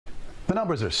The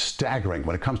numbers are staggering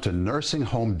when it comes to nursing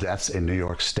home deaths in New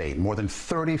York State. More than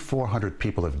 3,400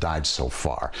 people have died so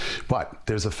far. But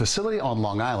there's a facility on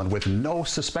Long Island with no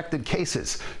suspected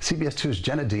cases. CBS 2's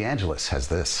Jenna DeAngelis has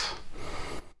this.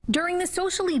 During the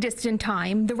socially distant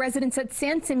time, the residents at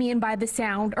San Simeon by the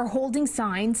Sound are holding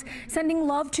signs, sending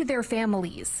love to their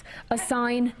families. A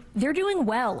sign, they're doing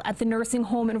well at the nursing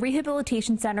home and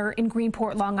rehabilitation center in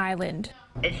Greenport, Long Island.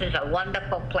 This is a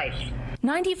wonderful place.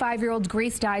 95-year-old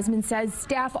Grace Deisman says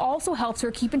staff also helps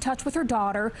her keep in touch with her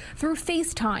daughter through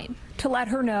FaceTime to let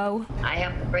her know I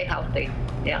am very healthy,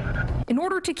 yeah. In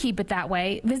order to keep it that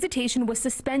way, visitation was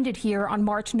suspended here on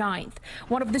March 9th,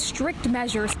 one of the strict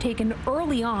measures taken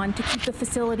early on to keep the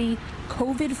facility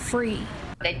COVID-free.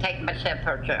 They take my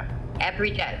temperature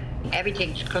every day.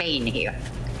 Everything's clean here,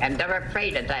 and they're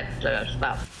afraid of that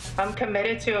stuff. I'm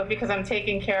committed to it because I'm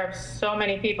taking care of so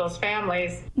many people's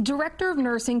families. Director of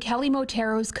Nursing Kelly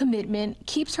Motero's commitment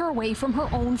keeps her away from her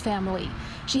own family.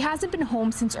 She hasn't been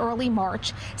home since early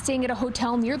March, staying at a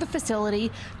hotel near the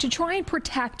facility to try and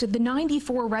protect the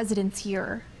 94 residents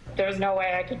here. There's no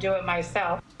way I could do it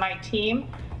myself. My team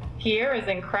here is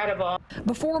incredible.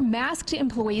 Before masked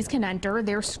employees can enter,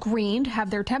 they're screened, have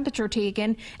their temperature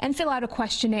taken, and fill out a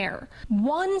questionnaire.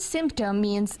 One symptom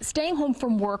means staying home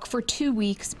from work for 2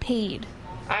 weeks paid.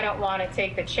 I don't want to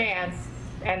take the chance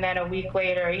and then a week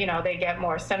later, they get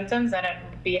more symptoms and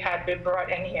it had been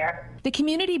brought in here. The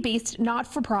community-based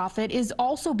not-for-profit is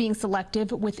also being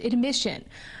selective with admission.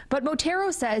 But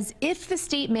Motero says if the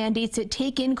state mandates it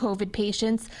take in COVID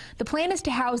patients, the plan is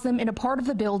to house them in a part of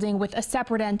the building with a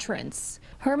separate entrance.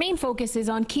 Her main focus is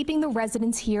on keeping the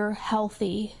residents here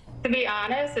healthy. To be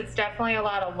honest, it's definitely a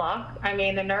lot of luck. I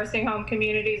mean, the nursing home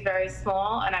community is very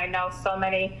small, and I know so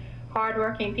many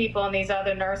hardworking people in these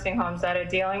other nursing homes that are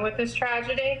dealing with this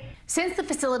tragedy. Since the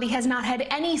facility has not had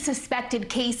any suspected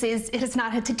cases, it has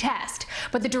not had to test.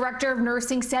 But the director of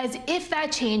nursing says if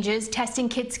that changes, testing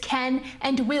kits can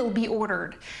and will be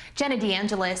ordered. Jenna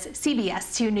DeAngelis,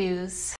 CBS 2 News.